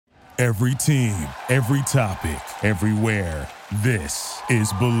Every team, every topic, everywhere. This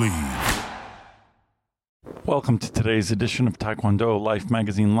is Believe. Welcome to today's edition of Taekwondo Life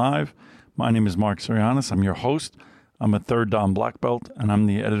Magazine Live. My name is Mark Sorianis. I'm your host. I'm a third Dan black belt, and I'm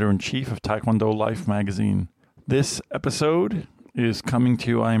the editor-in-chief of Taekwondo Life Magazine. This episode is coming to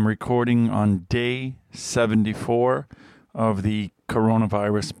you. I am recording on day 74 of the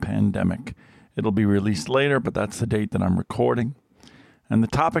coronavirus pandemic. It'll be released later, but that's the date that I'm recording. And the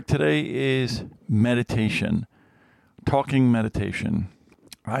topic today is meditation, talking meditation.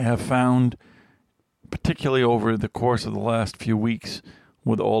 I have found, particularly over the course of the last few weeks,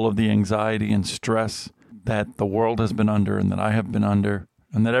 with all of the anxiety and stress that the world has been under and that I have been under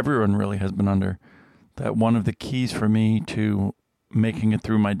and that everyone really has been under, that one of the keys for me to making it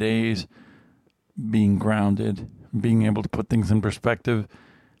through my days, being grounded, being able to put things in perspective,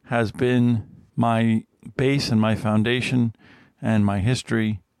 has been my base and my foundation and my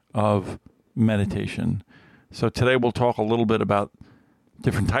history of meditation. So today we'll talk a little bit about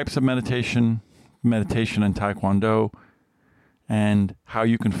different types of meditation in Taekwondo, and how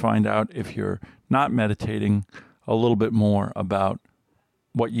you can find out if you're not meditating, a little bit more about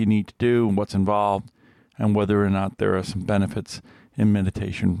what you need to do, what's involved, and whether or not there are some benefits in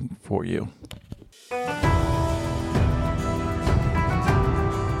meditation for you.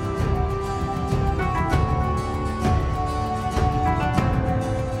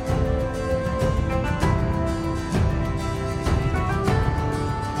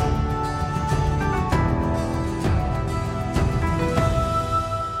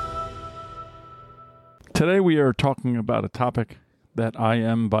 Today we are talking about a topic that I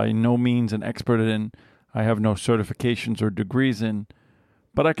am by no means an expert in. I have no certifications or degrees in,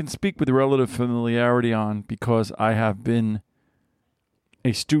 but I can speak with relative familiarity on because I have been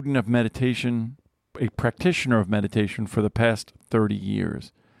a student of meditation, a practitioner of meditation for the past 30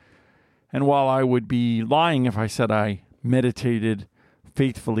 years. And while I would be lying if I said I meditated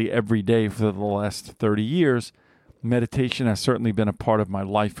faithfully every day for the last 30 years, meditation has certainly been a part of my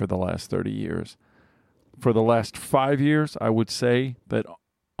life for the last 30 years. For the last 5 years, I would say that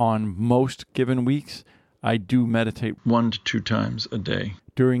on most given weeks, I do meditate 1 to 2 times a day.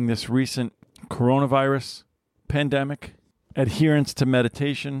 During this recent coronavirus pandemic, adherence to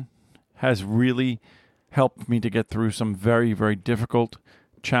meditation has really helped me to get through some very, very difficult,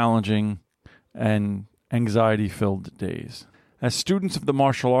 challenging, and anxiety-filled days. As students of the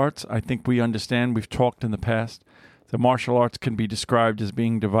martial arts, I think we understand, we've talked in the past, the martial arts can be described as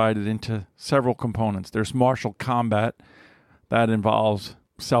being divided into several components. There's martial combat. That involves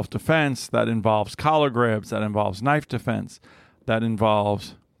self-defense. That involves collar grabs. That involves knife defense. That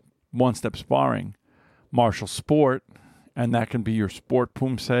involves one-step sparring. Martial sport, and that can be your sport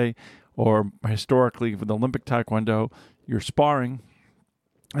pumse, or historically with Olympic Taekwondo, your sparring.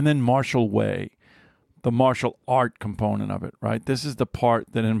 And then martial way, the martial art component of it, right? This is the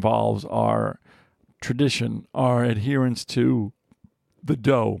part that involves our tradition, our adherence to the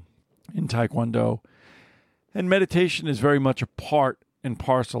Do in Taekwondo. And meditation is very much a part and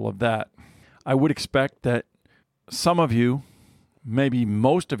parcel of that. I would expect that some of you, maybe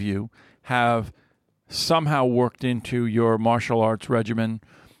most of you, have somehow worked into your martial arts regimen,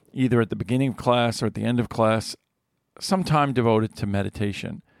 either at the beginning of class or at the end of class, some time devoted to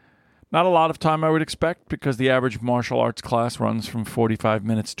meditation. Not a lot of time, I would expect, because the average martial arts class runs from 45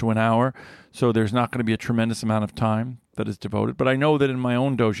 minutes to an hour, so there's not going to be a tremendous amount of time that is devoted. But I know that in my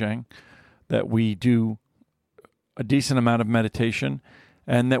own dojang that we do a decent amount of meditation,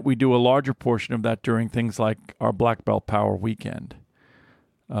 and that we do a larger portion of that during things like our Black Belt Power Weekend.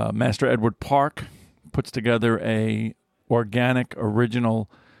 Master Edward Park puts together a organic, original,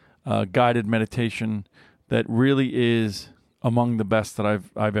 guided meditation that really is among the best that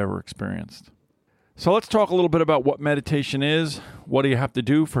I've ever experienced. So let's talk a little bit about what meditation is. What do you have to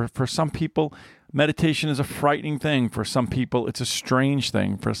do? For some people, meditation is a frightening thing. For some people, it's a strange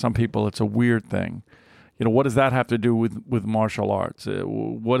thing. For some people, it's a weird thing. You know, what does that have to do with martial arts?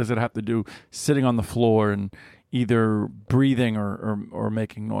 What does it have to do sitting on the floor and either breathing or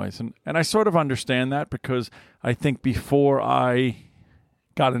making noise? And I sort of understand that, because I think before I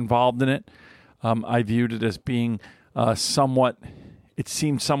got involved in it, I viewed it as being it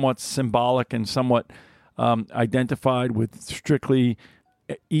seemed somewhat symbolic and somewhat identified with strictly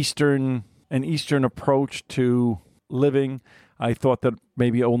an Eastern approach to living. I thought that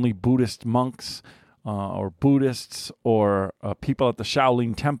maybe only Buddhist monks or Buddhists or people at the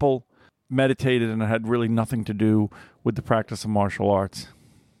Shaolin Temple meditated, and it had really nothing to do with the practice of martial arts.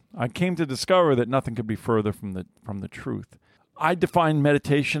 I came to discover that nothing could be further from the truth. I define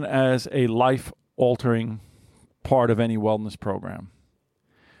meditation as a life-altering part of any wellness program.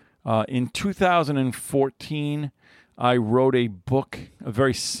 In 2014, I wrote a book, a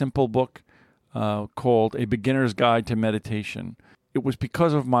very simple book called A Beginner's Guide to Meditation. It was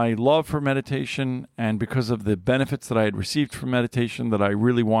because of my love for meditation and because of the benefits that I had received from meditation that I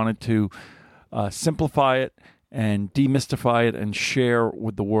really wanted to simplify it and demystify it and share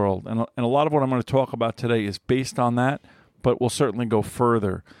with the world. And a lot of what I'm going to talk about today is based on that, but we'll certainly go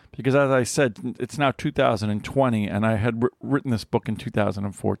further. Because as I said, it's now 2020, and I had written this book in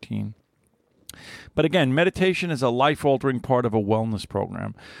 2014. But again, meditation is a life-altering part of a wellness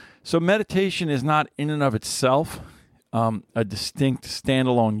program. So meditation is not in and of itself a distinct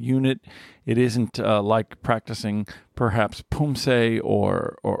standalone unit. It isn't like practicing perhaps Pumse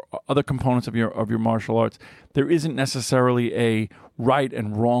or other components of your martial arts. There isn't necessarily a right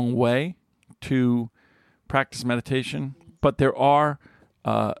and wrong way to practice meditation, but there are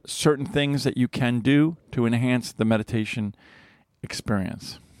certain things that you can do to enhance the meditation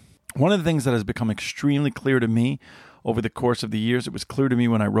experience. One of the things that has become extremely clear to me over the course of the years, it was clear to me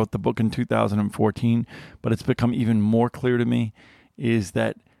when I wrote the book in 2014, but it's become even more clear to me, is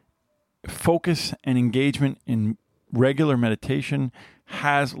that focus and engagement in regular meditation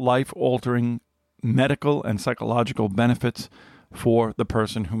has life-altering medical and psychological benefits for the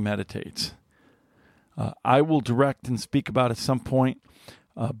person who meditates. I will direct and speak about at some point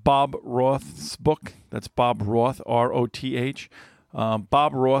Bob Roth's book. That's Bob Roth, R-O-T-H.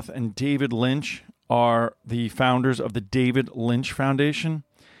 Bob Roth and David Lynch are the founders of the David Lynch Foundation.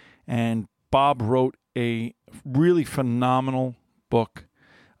 And Bob wrote a really phenomenal book.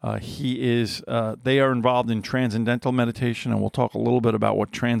 They are involved in transcendental meditation, and we'll talk a little bit about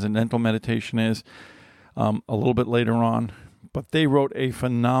what transcendental meditation is a little bit later on. But they wrote a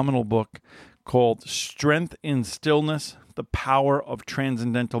phenomenal book called Strength in Stillness, The Power of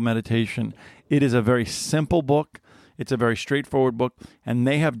Transcendental Meditation. It is a very simple book. It's a very straightforward book, and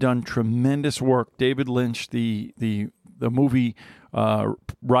they have done tremendous work. David Lynch, the movie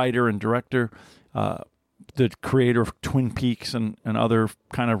writer and director, the creator of Twin Peaks and other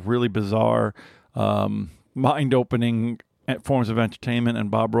kind of really bizarre, mind-opening forms of entertainment,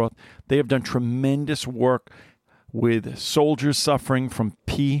 and Bob Roth, they have done tremendous work with soldiers suffering from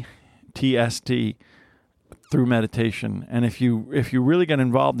PTSD through meditation. And if you really get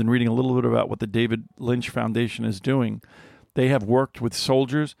involved in reading a little bit about what the David Lynch Foundation is doing, they have worked with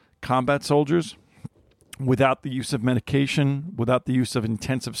soldiers, combat soldiers, without the use of medication, without the use of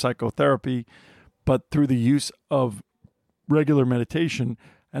intensive psychotherapy, but through the use of regular meditation,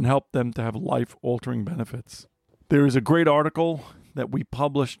 and help them to have life-altering benefits. There is a great article that we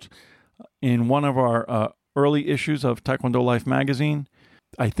published in one of our early issues of Taekwondo Life magazine.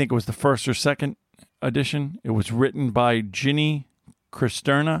 I think it was the first or second edition. It was written by Ginny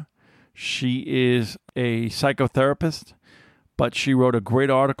Cristerna. She is a psychotherapist, but she wrote a great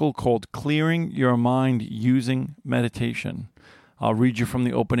article called Clearing Your Mind Using Meditation. I'll read you from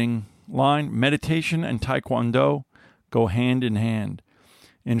the opening line. Meditation and Taekwondo go hand in hand.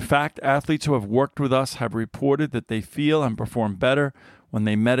 In fact, athletes who have worked with us have reported that they feel and perform better when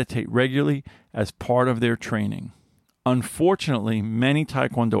they meditate regularly as part of their training. Unfortunately, many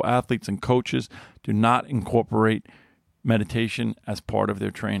Taekwondo athletes and coaches do not incorporate meditation as part of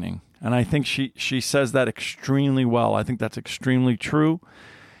their training. And I think she says that extremely well. I think that's extremely true.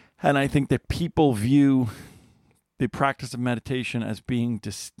 And I think that people view the practice of meditation as being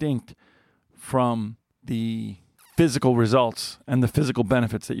distinct from the physical results and the physical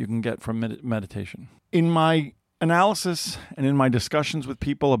benefits that you can get from meditation. In my analysis and in my discussions with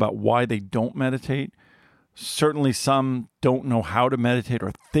people about why they don't meditate, certainly some don't know how to meditate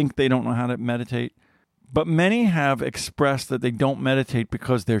or think they don't know how to meditate, but many have expressed that they don't meditate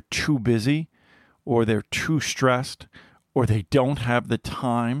because they're too busy or they're too stressed or they don't have the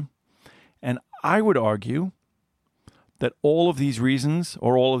time. And I would argue that all of these reasons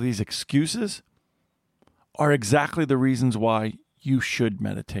or all of these excuses are exactly the reasons why you should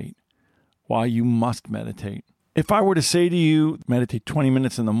meditate, why you must meditate. If I were to say to you, meditate 20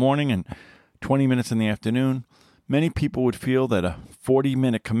 minutes in the morning and 20 minutes in the afternoon, many people would feel that a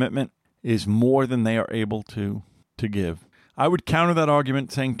 40-minute commitment is more than they are able to give. I would counter that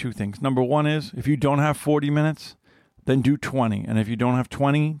argument saying two things. Number one is, if you don't have 40 minutes, then do 20. And if you don't have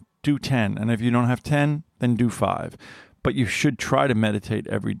 20, do 10. And if you don't have 10, then do 5. But you should try to meditate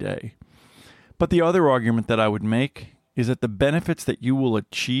every day. But the other argument that I would make is that the benefits that you will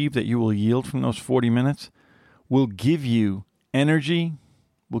achieve, that you will yield from those 40 minutes, will give you energy,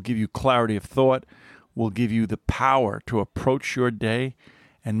 will give you clarity of thought, will give you the power to approach your day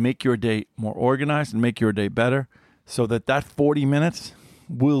and make your day more organized and make your day better, so that 40 minutes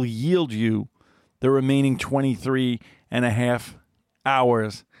will yield you the remaining 23 and a half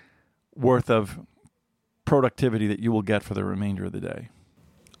hours worth of productivity that you will get for the remainder of the day.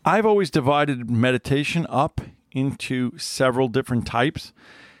 I've always divided meditation up into several different types.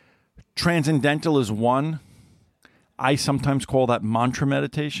 Transcendental is one. I sometimes call that mantra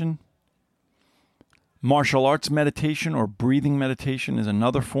meditation. Martial arts meditation or breathing meditation is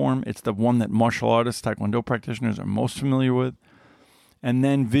another form. It's the one that martial artists, Taekwondo practitioners are most familiar with. And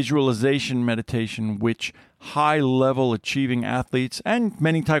then visualization meditation, which high-level achieving athletes and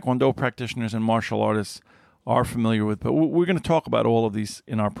many Taekwondo practitioners and martial artists are familiar with. But we're going to talk about all of these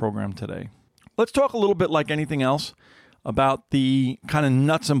in our program today. Let's talk a little bit like anything else about the kind of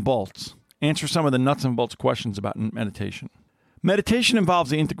nuts and bolts. Answer some of the nuts and bolts questions about meditation. Meditation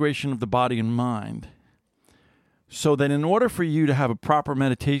involves the integration of the body and mind. So that in order for you to have a proper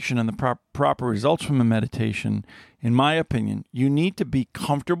meditation and the proper results from a meditation, in my opinion, you need to be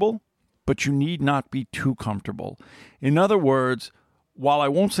comfortable, but you need not be too comfortable. In other words, while I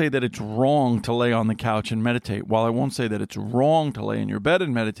won't say that it's wrong to lay on the couch and meditate, while I won't say that it's wrong to lay in your bed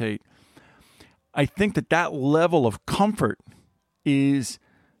and meditate, I think that that level of comfort is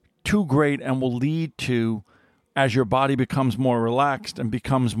too great and will lead to, as your body becomes more relaxed and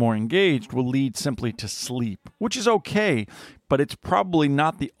becomes more engaged, will lead simply to sleep, which is okay, but it's probably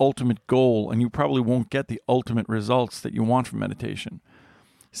not the ultimate goal, and you probably won't get the ultimate results that you want from meditation.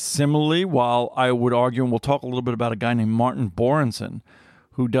 Similarly, while I would argue, and we'll talk a little bit about a guy named Martin Borenson,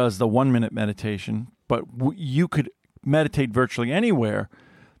 who does the 1-minute meditation, but you could meditate virtually anywhere,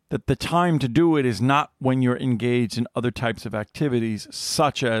 that the time to do it is not when you're engaged in other types of activities,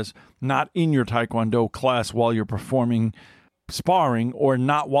 such as not in your Taekwondo class while you're performing sparring, or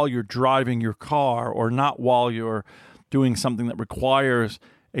not while you're driving your car, or not while you're doing something that requires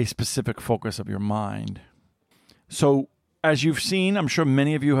a specific focus of your mind. So, as you've seen, I'm sure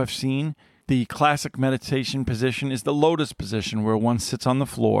many of you have seen, the classic meditation position is the lotus position, where one sits on the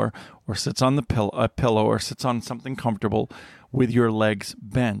floor or sits on a pillow or sits on something comfortable with your legs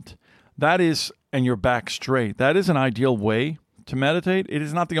bent. That is, and your back straight. That is an ideal way to meditate. It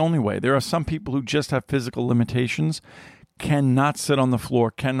is not the only way. There are some people who just have physical limitations, cannot sit on the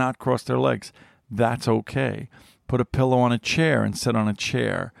floor, cannot cross their legs. That's okay. Put a pillow on a chair and sit on a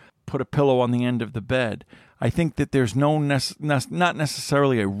chair. Put a pillow on the end of the bed. I think that there's not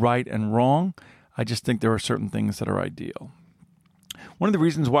necessarily a right and wrong. I just think there are certain things that are ideal. One of the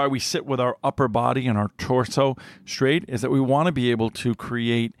reasons why we sit with our upper body and our torso straight is that we want to be able to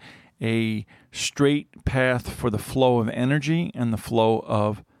create a straight path for the flow of energy and the flow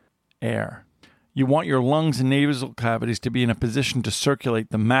of air. You want your lungs and nasal cavities to be in a position to circulate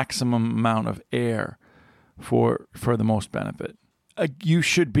the maximum amount of air for the most benefit. You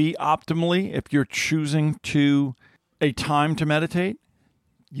should be optimally, if you're choosing a time to meditate,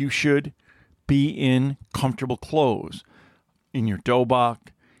 you should be in comfortable clothes, in your dobok,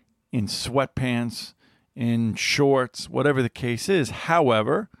 in sweatpants, in shorts, whatever the case is.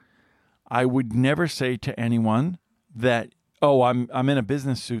 However, I would never say to anyone that, oh, I'm in a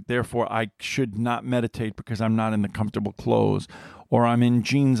business suit, therefore I should not meditate because I'm not in the comfortable clothes, or I'm in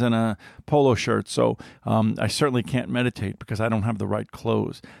jeans and a polo shirt, so I certainly can't meditate because I don't have the right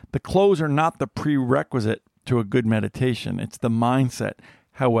clothes. The clothes are not the prerequisite to a good meditation. It's the mindset.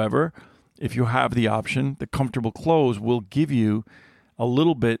 However, if you have the option, the comfortable clothes will give you a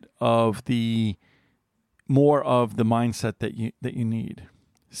little bit of more of the mindset that you need.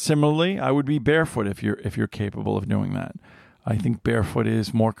 Similarly, I would be barefoot if you're capable of doing that. I think barefoot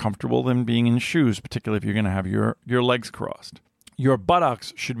is more comfortable than being in shoes, particularly if you're going to have your legs crossed. Your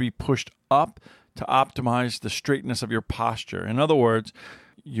buttocks should be pushed up to optimize the straightness of your posture. In other words,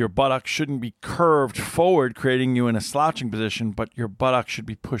 your buttocks shouldn't be curved forward, creating you in a slouching position, but your buttocks should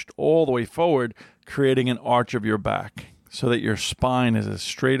be pushed all the way forward, creating an arch of your back so that your spine is as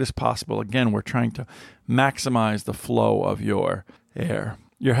straight as possible. Again, we're trying to maximize the flow of your air.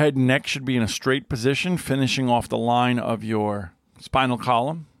 Your head and neck should be in a straight position, finishing off the line of your spinal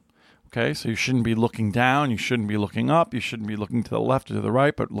column. Okay, so you shouldn't be looking down, you shouldn't be looking up, you shouldn't be looking to the left or to the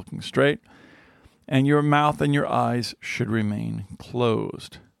right, but looking straight. And your mouth and your eyes should remain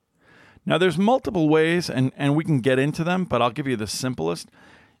closed. Now, there's multiple ways, and we can get into them, but I'll give you the simplest.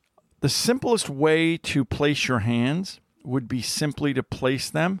 The simplest way to place your hands would be simply to place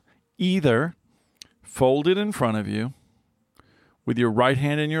them either folded in front of you, with your right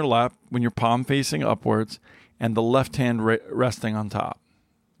hand in your lap, when your palm facing upwards, and the left hand resting on top.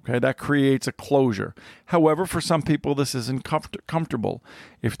 Okay, that creates a closure. However, for some people, this isn't comfortable.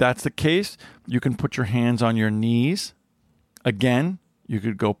 If that's the case, you can put your hands on your knees. Again, you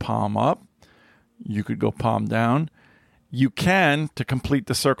could go palm up. You could go palm down. You can, to complete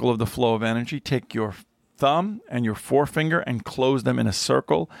the circle of the flow of energy, take your thumb and your forefinger and close them in a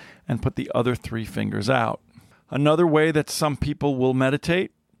circle and put the other 3 fingers out. Another way that some people will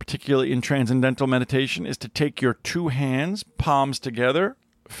meditate, particularly in transcendental meditation, is to take your 2 hands, palms together,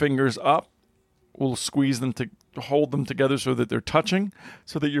 fingers up. We'll squeeze them to hold them together so that they're touching,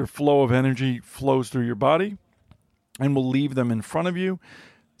 so that your flow of energy flows through your body. And we'll leave them in front of you,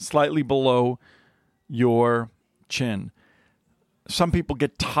 slightly below your chin. Some people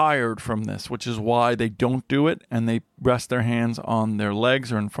get tired from this, which is why they don't do it, and they rest their hands on their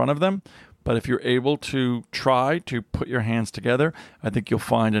legs or in front of them. But if you're able to try to put your hands together, I think you'll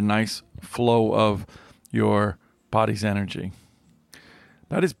find a nice flow of your body's energy.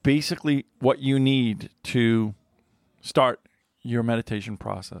 That is basically what you need to start your meditation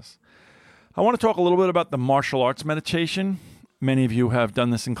process. I want to talk a little bit about the martial arts meditation. Many of you have done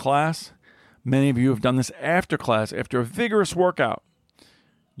this in class. Many of you have done this after class, after a vigorous workout.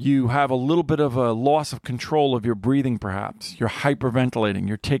 You have a little bit of a loss of control of your breathing, perhaps. You're hyperventilating.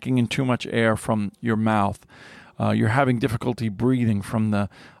 You're taking in too much air from your mouth. You're having difficulty breathing from the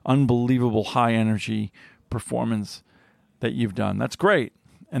unbelievable high energy performance that you've done. That's great.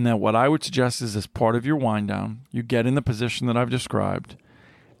 And then what I would suggest is, as part of your wind down, you get in the position that I've described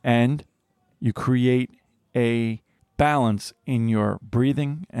and you create a balance in your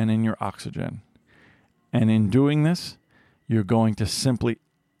breathing and in your oxygen. And in doing this, you're going to simply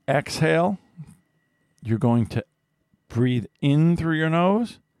exhale. You're going to breathe in through your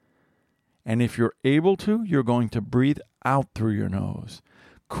nose. And if you're able to, you're going to breathe out through your nose.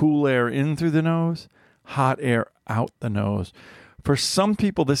 Cool air in through the nose, hot air out the nose. For some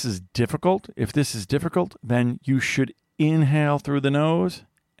people, this is difficult. If this is difficult, then you should inhale through the nose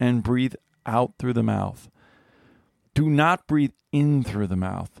and breathe out through the mouth. Do not breathe in through the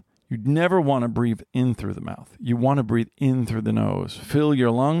mouth. You'd never want to breathe in through the mouth. You want to breathe in through the nose. Fill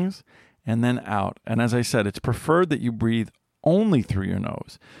your lungs and then out. And as I said, it's preferred that you breathe only through your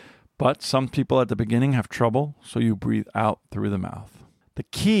nose. But some people at the beginning have trouble, so you breathe out through the mouth. The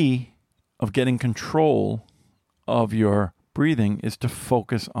key of getting control of your breathing is to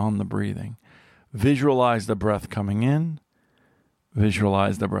focus on the breathing. Visualize the breath coming in.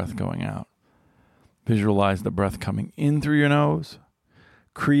 Visualize the breath going out. Visualize the breath coming in through your nose.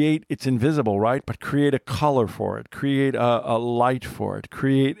 It's invisible, right? But create a color for it. Create a light for it.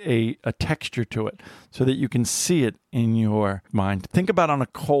 Create a texture to it so that you can see it in your mind. Think about on a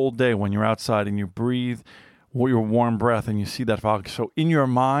cold day when you're outside and you breathe your warm breath and you see that fog. So in your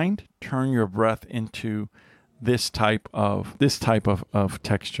mind, turn your breath into this type of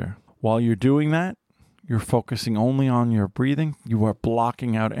texture. While you're doing that, you're focusing only on your breathing. You are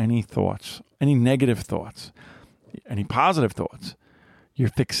blocking out any thoughts, any negative thoughts, any positive thoughts. Your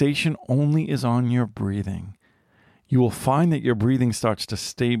fixation only is on your breathing. You will find that your breathing starts to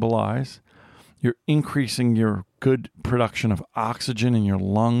stabilize. You're increasing your good production of oxygen in your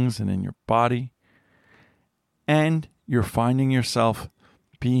lungs and in your body. And you're finding yourself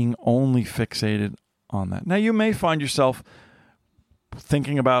being only fixated on that. Now, you may find yourself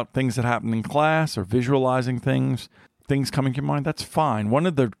thinking about things that happened in class or visualizing things coming to your mind. That's fine. One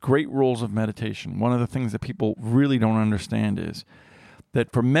of the great rules of meditation, one of the things that people really don't understand is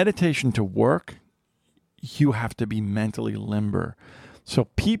that for meditation to work, you have to be mentally limber. So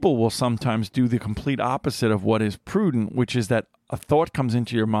people will sometimes do the complete opposite of what is prudent, which is that a thought comes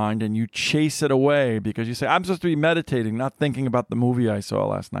into your mind and you chase it away because you say, I'm supposed to be meditating, not thinking about the movie I saw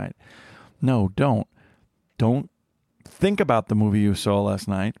last night. No, don't. Don't think about the movie you saw last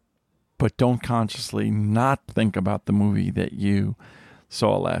night, but don't consciously not think about the movie that you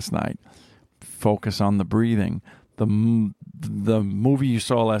saw last night. Focus on the breathing. The movie you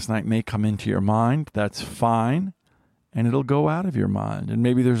saw last night may come into your mind. That's fine. And it'll go out of your mind. And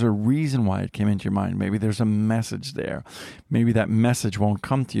maybe there's a reason why it came into your mind. Maybe there's a message there. Maybe that message won't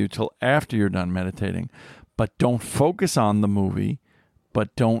come to you till after you're done meditating. But don't focus on the movie,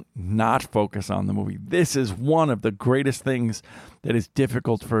 but don't not focus on the movie. This is one of the greatest things that is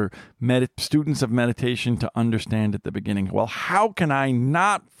difficult for students of meditation to understand at the beginning. Well, how can I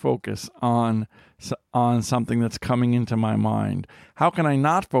not focus on something that's coming into my mind? How can I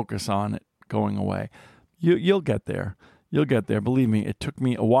not focus on it going away? You'll get there. You'll get there. Believe me, it took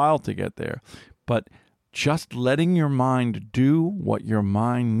me a while to get there. But just letting your mind do what your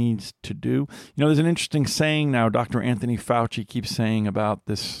mind needs to do. You know, there's an interesting saying now Dr. Anthony Fauci keeps saying about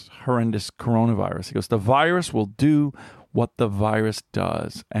this horrendous coronavirus. He goes, the virus will do what the virus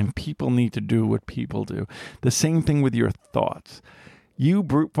does, and people need to do what people do. The same thing with your thoughts. You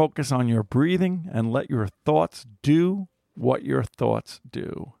focus on your breathing and let your thoughts do what your thoughts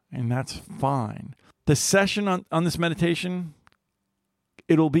do, and that's fine. The session on this meditation,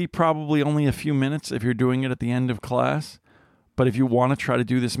 It'll be probably only a few minutes if you're doing it at the end of class. But if you want to try to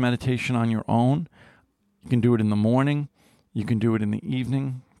do this meditation on your own, you can do it in the morning. You can do it in the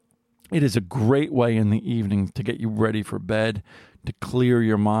evening. It is a great way in the evening to get you ready for bed, to clear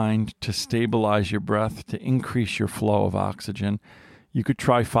your mind, to stabilize your breath, to increase your flow of oxygen. You could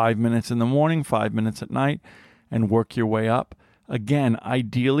try 5 minutes in the morning, 5 minutes at night, and work your way up. Again,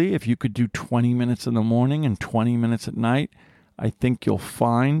 ideally, if you could do 20 minutes in the morning and 20 minutes at night, I think you'll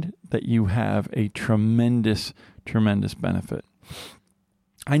find that you have a tremendous, tremendous benefit.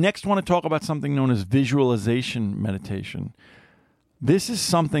 I next want to talk about something known as visualization meditation. This is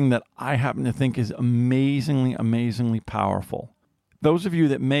something that I happen to think is amazingly, amazingly powerful. Those of you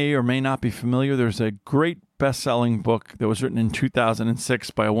that may or may not be familiar, there's a great best-selling book that was written in 2006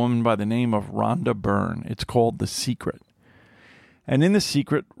 by a woman by the name of Rhonda Byrne. It's called The Secret. And in The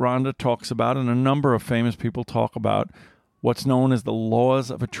Secret, Rhonda talks about, and a number of famous people talk about, what's known as the laws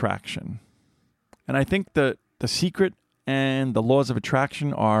of attraction. And I think that The Secret and the laws of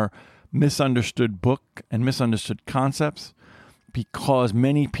attraction are misunderstood book and misunderstood concepts, because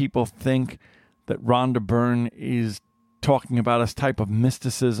many people think that Rhonda Byrne is talking about a type of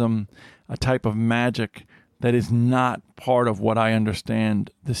mysticism, a type of magic that is not part of what I understand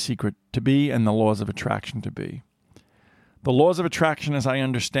The Secret to be and the laws of attraction to be. The laws of attraction, as I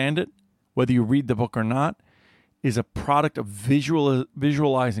understand it, whether you read the book or not, is a product of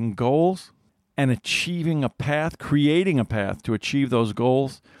visualizing goals and achieving a path, creating a path to achieve those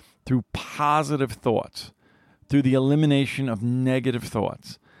goals through positive thoughts, through the elimination of negative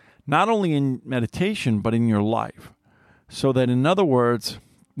thoughts, not only in meditation, but in your life. So that, in other words,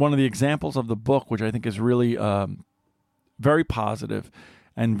 one of the examples of the book, which I think is really very positive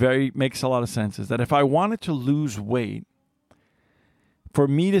and makes a lot of sense, is that if I wanted to lose weight, for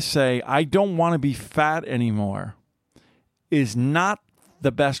me to say, I don't want to be fat anymore, is not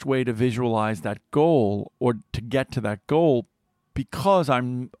the best way to visualize that goal or to get to that goal, because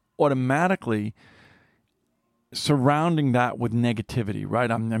I'm automatically surrounding that with negativity,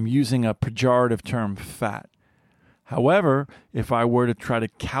 right? I'm using a pejorative term, fat. However, if I were to try to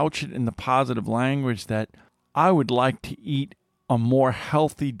couch it in the positive language that I would like to eat a more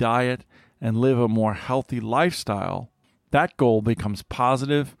healthy diet and live a more healthy lifestyle, that goal becomes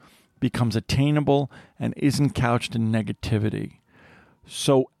positive, becomes attainable, and isn't couched in negativity.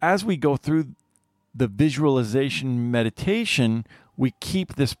 So as we go through the visualization meditation, we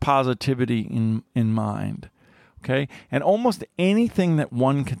keep this positivity in mind. Okay? And almost anything that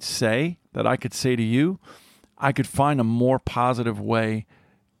one could say, that I could say to you, I could find a more positive way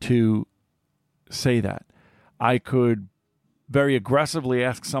to say that. I could very aggressively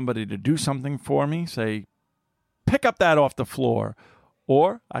ask somebody to do something for me, say, pick up that off the floor.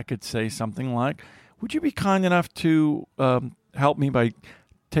 Or I could say something like, would you be kind enough to help me by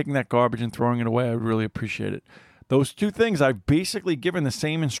taking that garbage and throwing it away? I would really appreciate it. Those two things, I've basically given the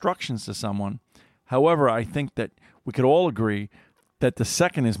same instructions to someone. However, I think that we could all agree that the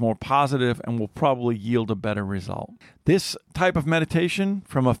second is more positive and will probably yield a better result. This type of meditation,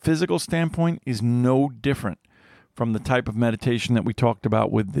 from a physical standpoint, is no different from the type of meditation that we talked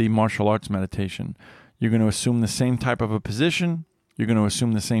about with the martial arts meditation. You're going to assume the same type of a position. You're going to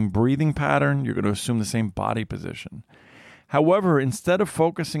assume the same breathing pattern. You're going to assume the same body position. However, instead of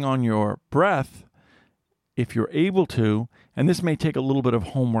focusing on your breath, if you're able to, and this may take a little bit of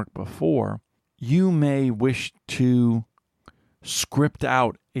homework before, you may wish to script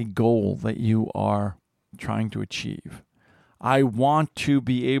out a goal that you are trying to achieve. I want to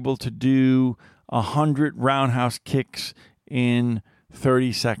be able to do 100 roundhouse kicks in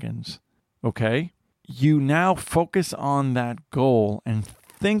 30 seconds. Okay? You now focus on that goal and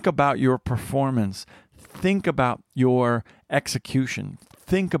think about your performance. Think about your execution.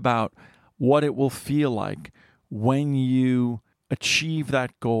 Think about what it will feel like when you achieve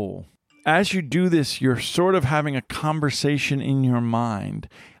that goal. As you do this, you're sort of having a conversation in your mind.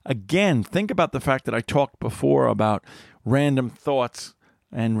 Again, think about the fact that I talked before about random thoughts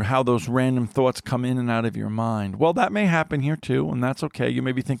and how those random thoughts come in and out of your mind. Well, that may happen here too, and that's okay. You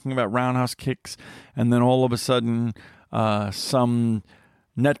may be thinking about roundhouse kicks, and then all of a sudden, some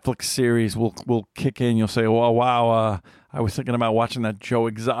Netflix series will kick in. You'll say, "Oh, wow, I was thinking about watching that Joe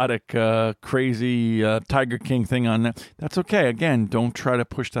Exotic crazy Tiger King thing on that." That's okay. Again, don't try to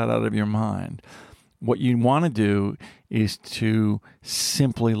push that out of your mind. What you want to do is to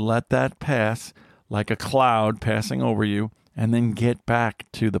simply let that pass like a cloud passing over you, and then get back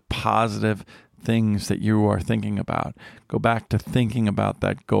to the positive things that you are thinking about. Go back to thinking about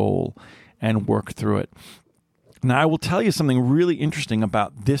that goal and work through it. Now, I will tell you something really interesting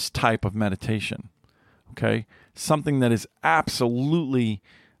about this type of meditation. Okay? something that is absolutely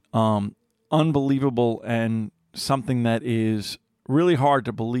unbelievable and something that is really hard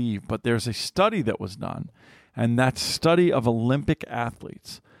to believe. But there's a study that was done, and that study of Olympic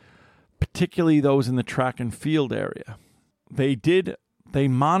athletes, particularly those in the track and field area. They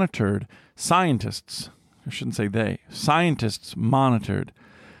monitored scientists monitored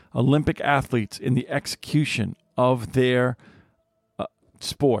Olympic athletes in the execution of their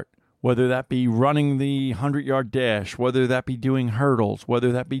sport, whether that be running the 100-yard dash, whether that be doing hurdles,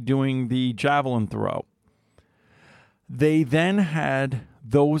 whether that be doing the javelin throw. They then had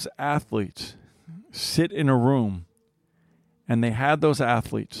those athletes sit in a room, and they had those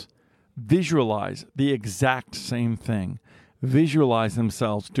athletes visualize the exact same thing. Visualize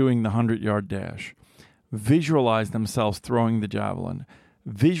themselves doing the 100-yard dash. Visualize themselves throwing the javelin.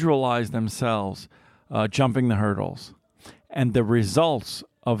 Visualize themselves jumping the hurdles. And the results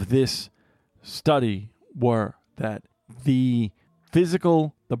of this study were that the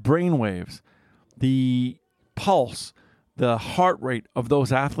physical, the brain waves, the pulse, the heart rate of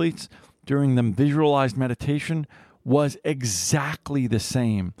those athletes during the visualized meditation was exactly the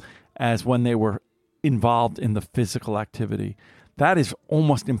same as when they were involved in the physical activity. That is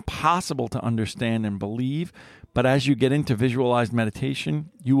almost impossible to understand and believe, but as you get into visualized meditation,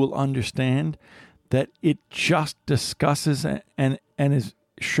 you will understand that it just discusses and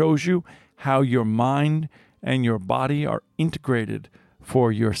shows you how your mind and your body are integrated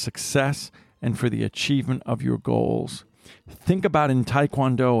for your success and for the achievement of your goals. Think about in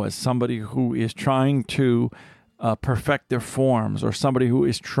Taekwondo as somebody who is trying to perfect their forms, or somebody who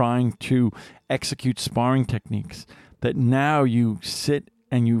is trying to execute sparring techniques, that now you sit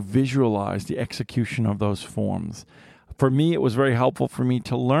and you visualize the execution of those forms. For me, it was very helpful for me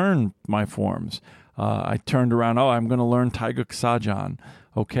to learn my forms. I turned around, I'm going to learn Taeguk Sajan.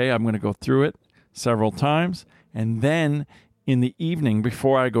 Okay, I'm going to go through it several times. And then in the evening,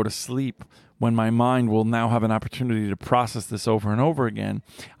 before I go to sleep, when my mind will now have an opportunity to process this over and over again,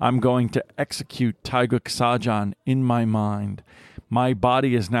 I'm going to execute Taeguk Sajan in my mind. My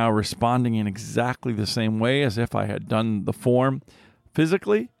body is now responding in exactly the same way as if I had done the form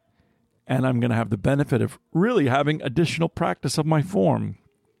physically, and I'm going to have the benefit of really having additional practice of my form.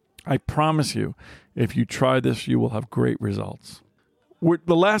 I promise you, if you try this, you will have great results.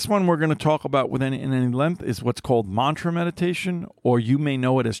 The last one we're going to talk about in any length is what's called mantra meditation, or you may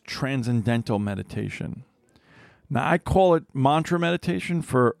know it as transcendental meditation. Now, I call it mantra meditation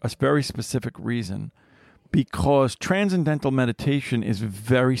for a very specific reason, because transcendental meditation is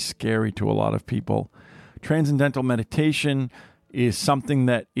very scary to a lot of people. Transcendental meditation is something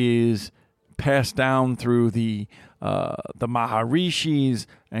that is passed down through the Maharishis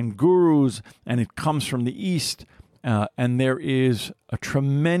and gurus, and it comes from the East. And there is a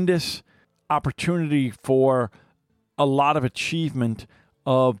tremendous opportunity for a lot of achievement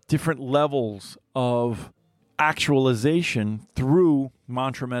of different levels of actualization through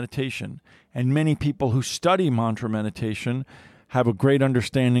mantra meditation. And many people who study mantra meditation have a great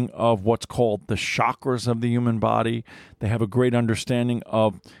understanding of what's called the chakras of the human body. They have a great understanding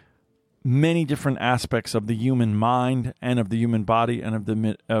of many different aspects of the human mind and of the human body and of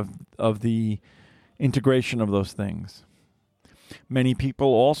the integration of those things. Many people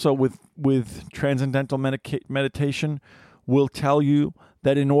also with transcendental meditation will tell you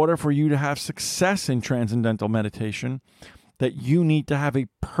that in order for you to have success in transcendental meditation, that you need to have a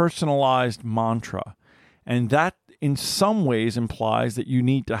personalized mantra. And that in some ways implies that you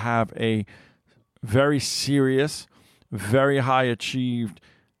need to have a very serious, very high achieved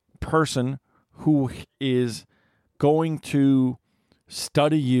person who is going to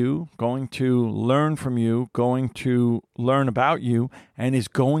study you, going to learn from you, going to learn about you, and is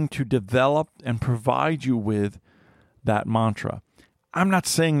going to develop and provide you with that mantra. I'm not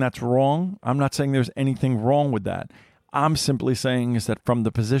saying that's wrong. I'm not saying there's anything wrong with that. I'm simply saying is that from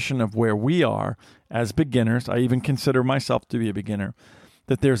the position of where we are as beginners, I even consider myself to be a beginner,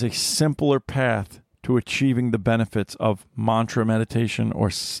 that there's a simpler path to achieving the benefits of mantra meditation or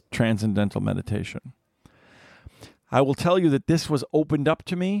transcendental meditation. I will tell you that this was opened up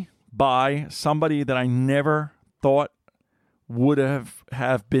to me by somebody that I never thought would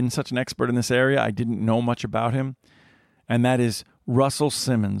have been such an expert in this area. I didn't know much about him, and that is Russell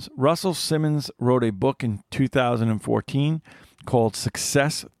Simmons. Russell Simmons wrote a book in 2014 called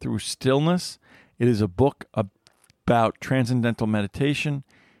Success Through Stillness. It is a book about transcendental meditation.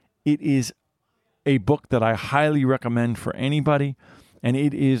 It is a book that I highly recommend for anybody, and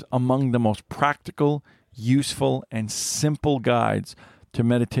it is among the most practical, useful, and simple guides to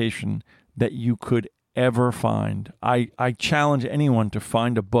meditation that you could ever find. I challenge anyone to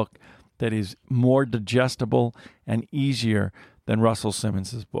find a book that is more digestible and easier than Russell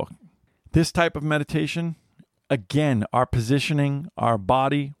Simmons' book. This type of meditation, again, our positioning, our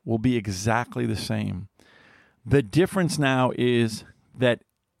body will be exactly the same. The difference now is that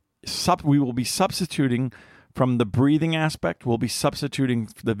we will be substituting from the breathing aspect, we'll be substituting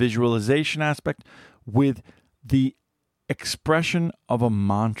the visualization aspect with the expression of a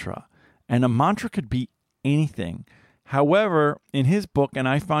mantra. And a mantra could be anything. However, in his book, and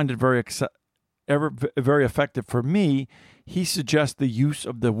I find it very effective for me, he suggests the use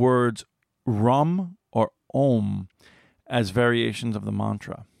of the words Rum or Om as variations of the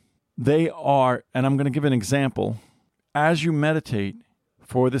mantra. They are, and I'm going to give an example. As you meditate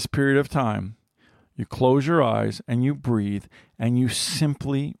for this period of time, you close your eyes and you breathe and you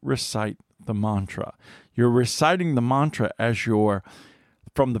simply recite the mantra. You're reciting the mantra as you're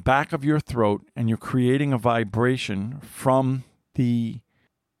from the back of your throat, and you're creating a vibration from the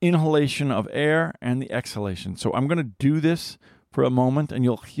inhalation of air and the exhalation. So I'm going to do this for a moment, and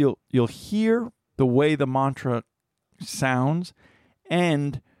you'll hear the way the mantra sounds,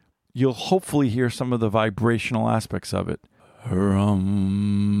 and you'll hopefully hear some of the vibrational aspects of it. Rum.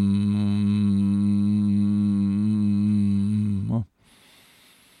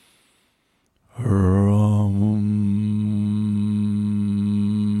 Rum.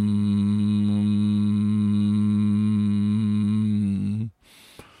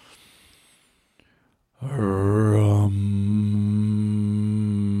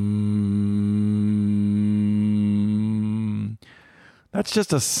 That's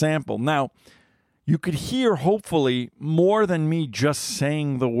just a sample. Now, you could hear, hopefully, more than me just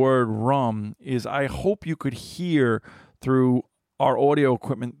saying the word rum, is I hope you could hear through our audio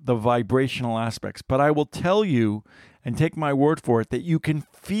equipment the vibrational aspects. But I will tell you, and take my word for it, that you can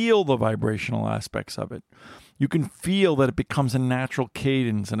feel the vibrational aspects of it. You can feel that it becomes a natural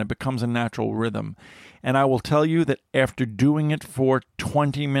cadence and it becomes a natural rhythm. And I will tell you that after doing it for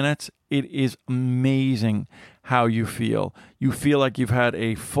 20 minutes, it is amazing how you feel. You feel like you've had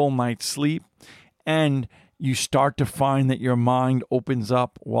a full night's sleep, and you start to find that your mind opens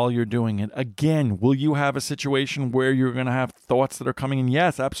up while you're doing it. Again, will you have a situation where you're going to have thoughts that are coming in?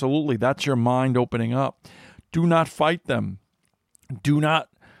 Yes, absolutely. That's your mind opening up. Do not fight them. Do not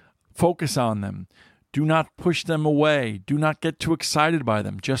focus on them. Do not push them away. Do not get too excited by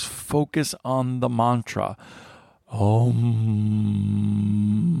them. Just focus on the mantra. Om.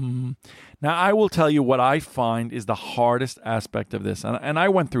 Now, I will tell you what I find is the hardest aspect of this, and I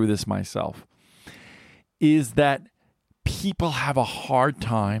went through this myself, is that people have a hard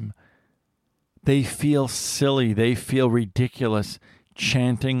time. They feel silly. They feel ridiculous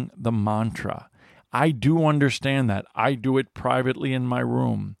chanting the mantra. I do understand that. I do it privately in my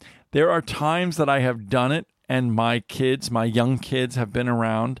room. There are times that I have done it, and my young kids have been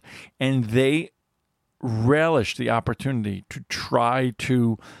around, and they relish the opportunity to try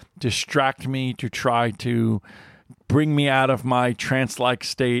to distract me, to try to bring me out of my trance-like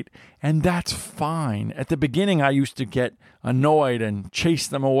state, and that's fine. At the beginning, I used to get annoyed and chase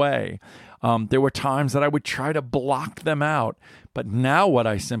them away. There were times that I would try to block them out, but now what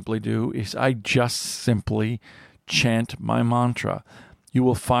I simply do is I just simply chant my mantra. You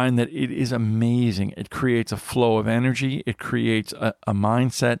will find that it is amazing. It creates a flow of energy. It creates a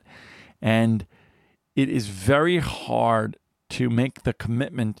mindset. And it is very hard to make the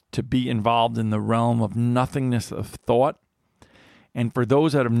commitment to be involved in the realm of nothingness of thought. And for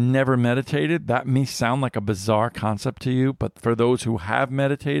those that have never meditated, that may sound like a bizarre concept to you, but for those who have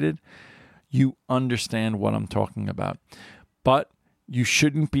meditated, you understand what I'm talking about. But you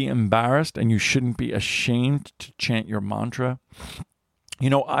shouldn't be embarrassed and you shouldn't be ashamed to chant your mantra. You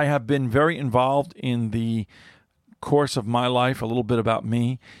know, I have been very involved in the course of my life, a little bit about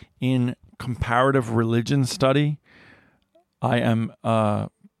me, in comparative religion study. I am an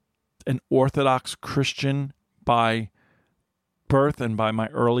Orthodox Christian by birth and by my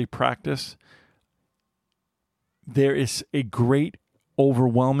early practice. There is a great,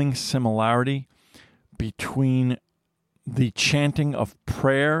 overwhelming similarity between the chanting of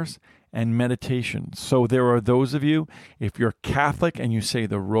prayers and meditation. So there are those of you, if you're Catholic and you say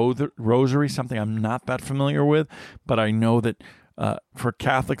the rosary, something I'm not that familiar with, but I know that for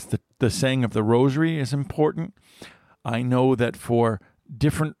Catholics, the saying of the rosary is important. I know that for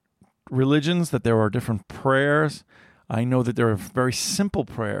different religions that there are different prayers. I know that there are very simple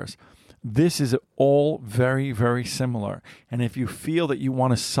prayers. This is all very, very similar. And if you feel that you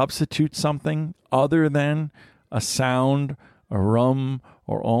want to substitute something other than a sound, a rum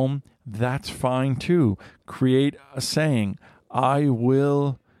or om, that's fine too. Create a saying. I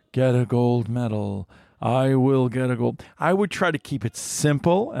will get a gold medal. I will get a goal. I would try to keep it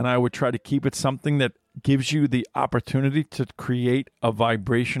simple, and I would try to keep it something that gives you the opportunity to create a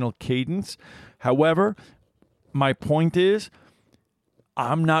vibrational cadence. However, my point is,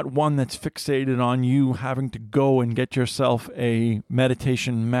 I'm not one that's fixated on you having to go and get yourself a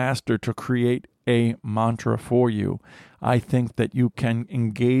meditation master to create a mantra for you. I think that you can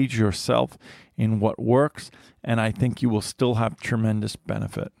engage yourself in what works, and I think you will still have tremendous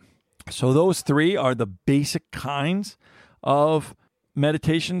benefit. So those three are the basic kinds of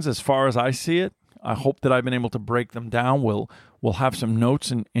meditations as far as I see it. I hope that I've been able to break them down. We'll have some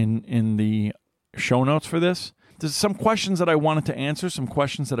notes in the show notes for this. There's some questions that I wanted to answer, some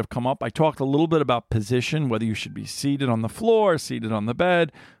questions that have come up. I talked a little bit about position, whether you should be seated on the floor, seated on the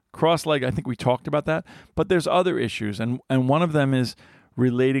bed, cross-legged. I think we talked about that. But there's other issues, and one of them is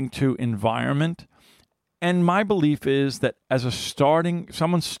relating to environment. And my belief is that as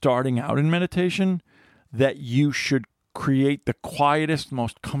someone starting out in meditation, that you should create the quietest,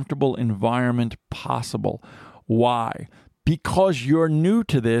 most comfortable environment possible. Why? Because you're new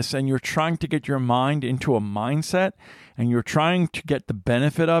to this and you're trying to get your mind into a mindset and you're trying to get the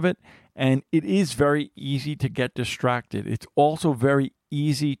benefit of it. And it is very easy to get distracted. It's also very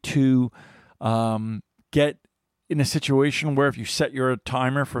easy to get in a situation where if you set your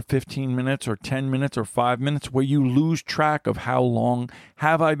timer for 15 minutes or 10 minutes or 5 minutes, where you lose track of how long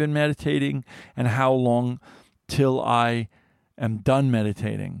have I been meditating and how long till I am done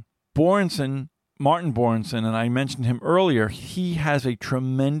meditating. Martin Borenson, and I mentioned him earlier, he has a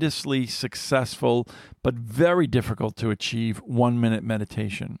tremendously successful but very difficult to achieve 1-minute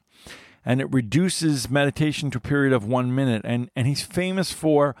meditation. And it reduces meditation to a period of 1 minute. And he's famous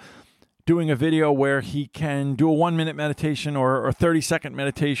for doing a video where he can do a 1-minute meditation or a 30-second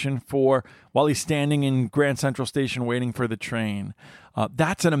meditation while he's standing in Grand Central Station waiting for the train.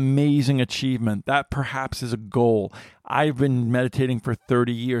 That's an amazing achievement. That perhaps is a goal. I've been meditating for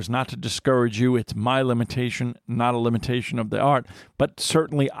 30 years. Not to discourage you, it's my limitation, not a limitation of the art. But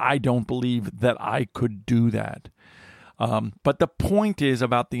certainly I don't believe that I could do that. But the point is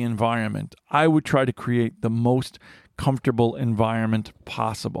about the environment. I would try to create the most comfortable environment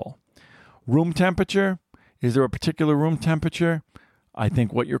possible. Room temperature, is there a particular room temperature? I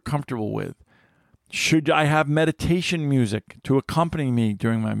think what you're comfortable with. Should I have meditation music to accompany me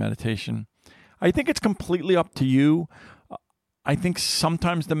during my meditation? I think it's completely up to you. I think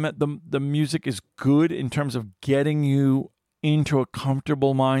sometimes the music is good in terms of getting you into a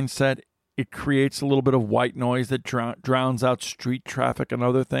comfortable mindset. It creates a little bit of white noise that drowns out street traffic and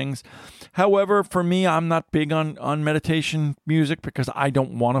other things. However, for me, I'm not big on meditation music because I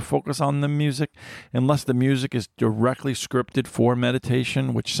don't want to focus on the music unless the music is directly scripted for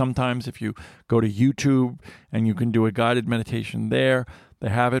meditation, which sometimes if you go to YouTube and you can do a guided meditation there, they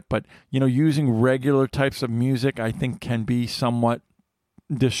have it. But, using regular types of music, I think can be somewhat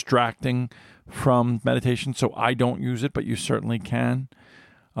distracting from meditation. So I don't use it, but you certainly can.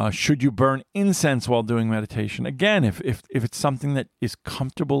 Should you burn incense while doing meditation? Again, if it's something that is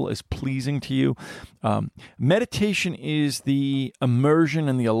comfortable, is pleasing to you. Meditation is the immersion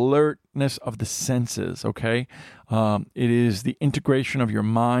and the alertness of the senses, okay? It is the integration of your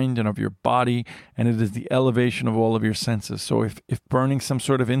mind and of your body, and it is the elevation of all of your senses. So if burning some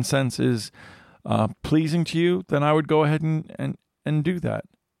sort of incense is pleasing to you, then I would go ahead and do that.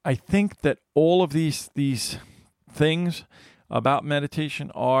 I think that all of these things about meditation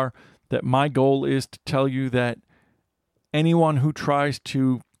are that my goal is to tell you that anyone who tries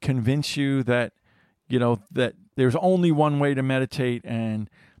to convince you that, that there's only one way to meditate and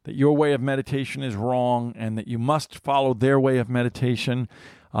that your way of meditation is wrong and that you must follow their way of meditation,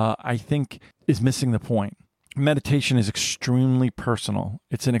 I think is missing the point. Meditation is extremely personal.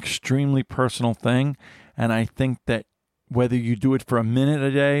 It's an extremely personal thing. And I think that whether you do it for a minute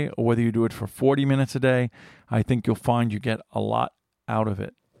a day or whether you do it for 40 minutes a day, I think you'll find you get a lot out of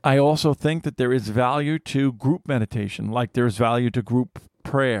it. I also think that there is value to group meditation, like there's value to group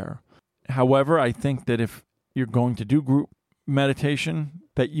prayer. However, I think that if you're going to do group meditation,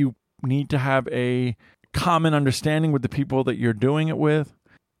 that you need to have a common understanding with the people that you're doing it with,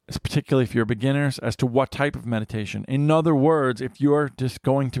 particularly if you're beginners, as to what type of meditation. In other words, if you're just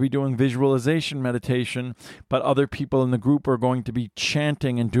going to be doing visualization meditation, but other people in the group are going to be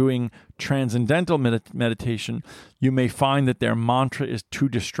chanting and doing transcendental meditation, you may find that their mantra is too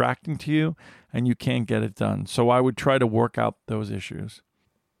distracting to you and you can't get it done. So I would try to work out those issues.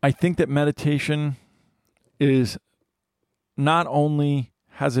 I think that meditation is not only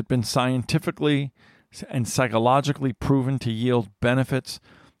has it been scientifically and psychologically proven to yield benefits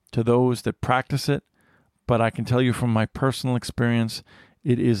to those that practice it, but I can tell you from my personal experience,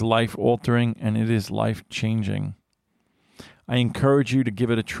 It is life-altering and it is life-changing. I encourage you to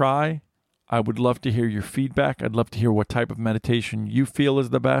give it a try. I would love to hear your feedback. I'd love to hear what type of meditation you feel is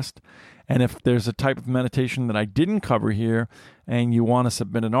the best. And if there's a type of meditation that I didn't cover here and you want to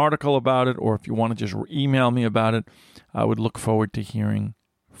submit an article about it, or if you want to just email me about it, I would look forward to hearing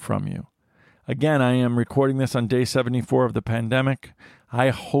from you. Again, I am recording this on day 74 of the pandemic. I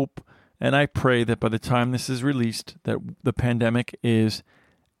hope and I pray that by the time this is released, that the pandemic is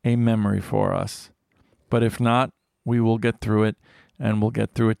a memory for us. But if not, we will get through it, and we'll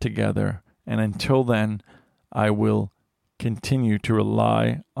get through it together. And until then, I will continue to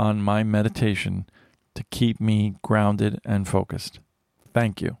rely on my meditation to keep me grounded and focused.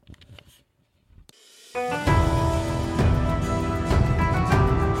 Thank you.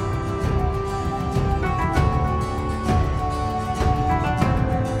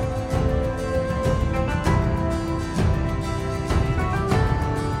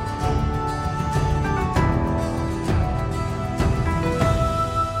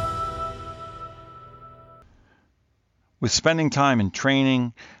 With spending time in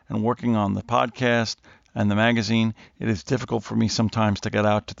training and working on the podcast and the magazine, it is difficult for me sometimes to get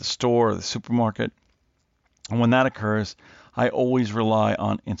out to the store or the supermarket. And when that occurs, I always rely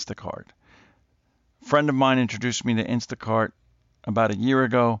on Instacart. A friend of mine introduced me to Instacart about a year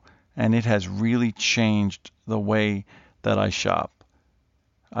ago, and it has really changed the way that I shop.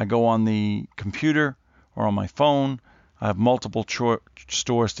 I go on the computer or on my phone. I have multiple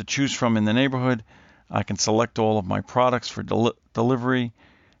stores to choose from in the neighborhood. I can select all of my products for delivery,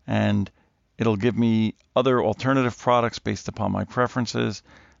 and it'll give me other alternative products based upon my preferences.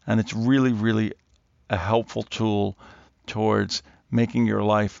 And it's really, really a helpful tool towards making your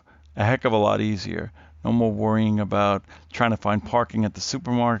life a heck of a lot easier. No more worrying about trying to find parking at the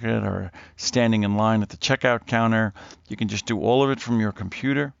supermarket or standing in line at the checkout counter. You can just do all of it from your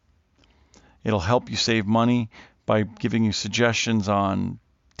computer. It'll help you save money by giving you suggestions on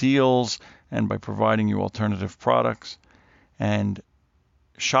deals and by providing you alternative products. And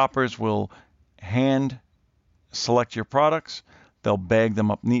shoppers will hand select your products, they'll bag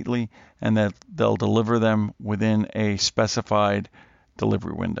them up neatly, and they'll deliver them within a specified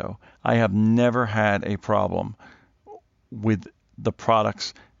delivery window. I have never had a problem with the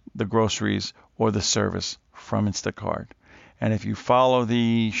products, the groceries, or the service from Instacart. And if you follow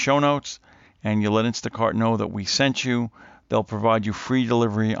the show notes and you let Instacart know that we sent you, they'll provide you free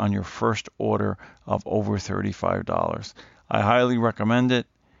delivery on your first order of over $35. I highly recommend it,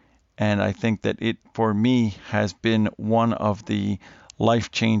 and I think that it, for me, has been one of the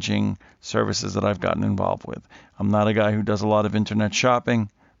life-changing services that I've gotten involved with. I'm not a guy who does a lot of internet shopping,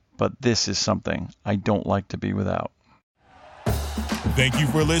 but this is something I don't like to be without. Thank you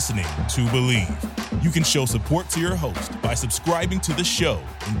for listening to Believe. You can show support to your host by subscribing to the show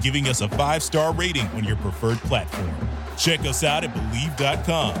and giving us a 5-star rating on your preferred platform. Check us out at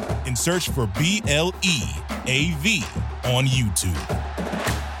Believe.com and search for BLEAV on YouTube.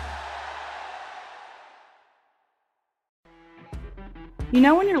 You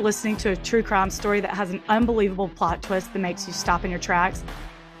know when you're listening to a true crime story that has an unbelievable plot twist that makes you stop in your tracks?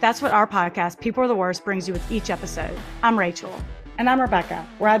 That's what our podcast, People Are the Worst, brings you with each episode. I'm Rachel. And I'm Rebecca.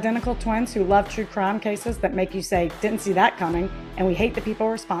 We're identical twins who love true crime cases that make you say, didn't see that coming, and we hate the people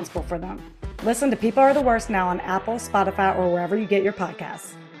responsible for them. Listen to People Are the Worst now on Apple, Spotify, or wherever you get your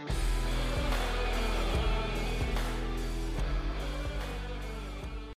podcasts.